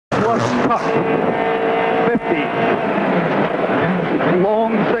plus cut, 50.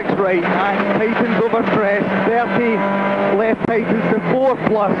 Long 6 right and tightens over crest, 30. Left tightens to 4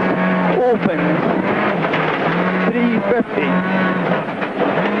 plus, opens, 350.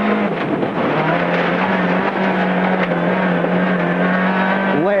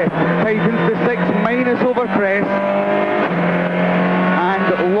 Left tightens to 6 minus over crest,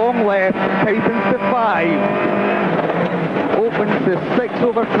 and long left tightens to 5, opens to 6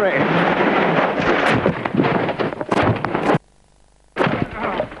 over crest.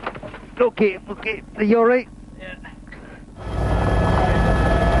 Okay, are you alright? Yeah.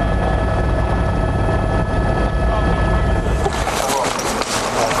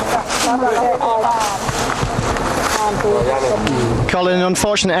 Colin, an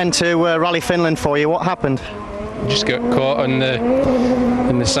unfortunate end to Rally Finland for you. What happened? Just got caught on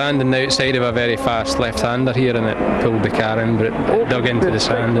in the sand on the outside of a very fast left-hander here, and it pulled the car in, but it dug into the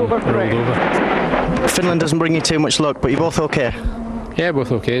sand and rolled over. Finland doesn't bring you too much luck, but you're both okay? Yeah,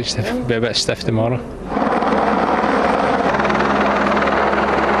 both okay. Just be a bit stiff tomorrow.